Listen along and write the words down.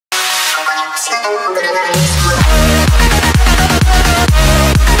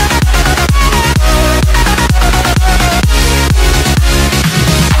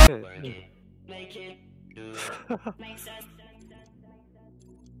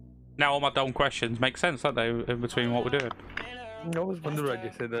Now all my dumb questions make sense, don't they, in between what we're doing? I was wondering I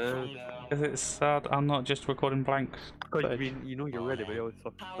just said Because it's sad I'm not just recording blanks. because you know you're ready, but you always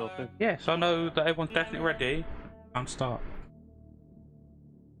fuck yourself in. Yes, I know that everyone's definitely ready. I'm start.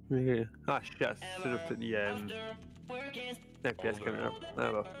 Yeah. Ah shit, I should have put the FPS counter up.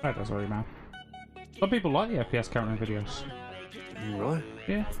 Oh well. That doesn't really matter. Some people like the FPS counting videos. Really?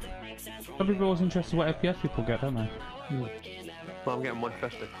 Yeah. Some people are always interested in what FPS people get, don't they? Well, I'm getting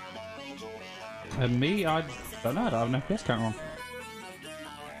 150. And me, I don't know, I don't have an FPS counter on.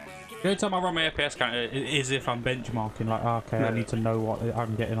 The only time I run my FPS counter is if I'm benchmarking, like, oh, okay, I need to know what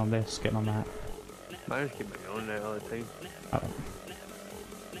I'm getting on this, getting on that. I just keep my own now all the time. I don't.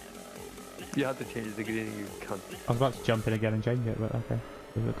 You have to change the green, you can't. I was about to jump in again and change it, but okay.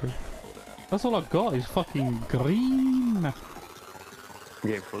 That's all I've got is fucking green.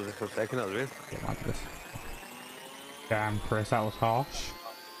 Game frozen for a second, that was weird. Yeah, like this. Damn, Chris, that was harsh.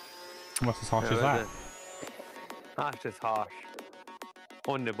 What's as harsh as that? That's just harsh.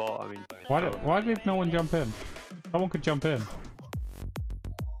 On the ball, I mean. Why did no one jump in? Someone could jump in.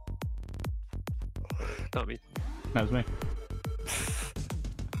 Not me. That was me.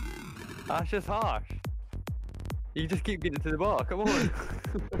 That's just harsh. You just keep getting to the ball, come on.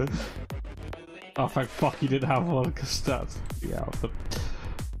 Oh, thank fuck you didn't have one, because that's... Yeah,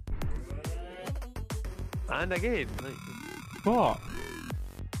 and again. Like... What?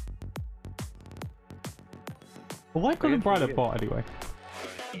 Well, why couldn't Brian have bought anyway?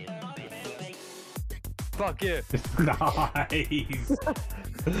 Fuck you! Nice!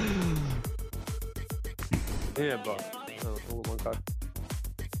 Yeah, but... Oh, hold on, card.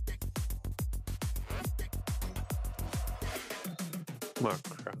 Oh,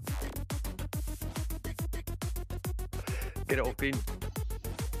 crap. Get it all green.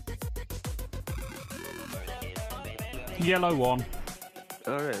 Yellow one.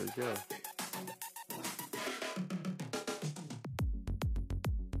 Alright, it was yellow.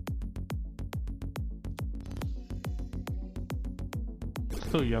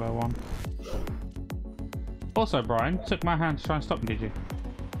 Still yellow one. Also, Brian, took my hand to try and stop me, did you?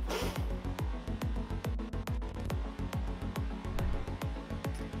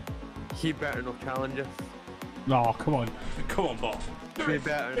 He better not challenge us. Oh, come on. Come on, boss. He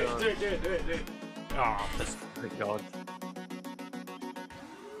better not. Do it. Ah, oh, Thank God.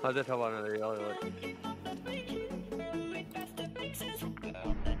 I just have another yellow, like.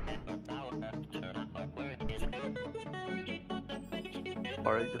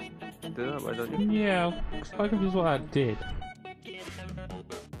 Alright, just do that, why don't you? yeah, I confused what I did.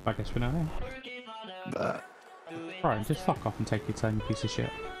 I guess we know now. Brian, just fuck off and take your turn, you piece of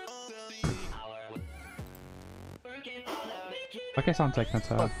shit. I guess I'm taking a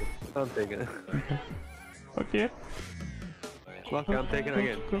turn. I'm taking it. Okay. Okay, I'm taking it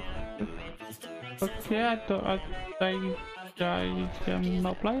again. Okay, I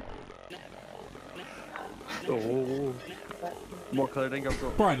not play. Oh. What colour did I go?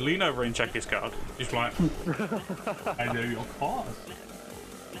 Brian, lean over and check his card. Just like, I know your card.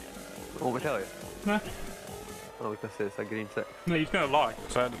 What would I tell you? Nah. Oh, because it's a green tick. No, he's gonna lie,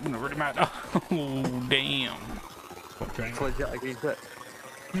 so it doesn't really matter. Oh, damn. It's legit a green tick.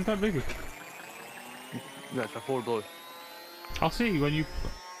 Don't believe it. No, it's a 4 blue. I'll see you when you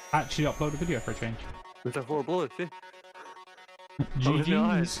actually upload a video for a change. It's a 4 blue, see?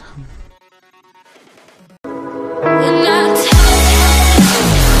 GG's.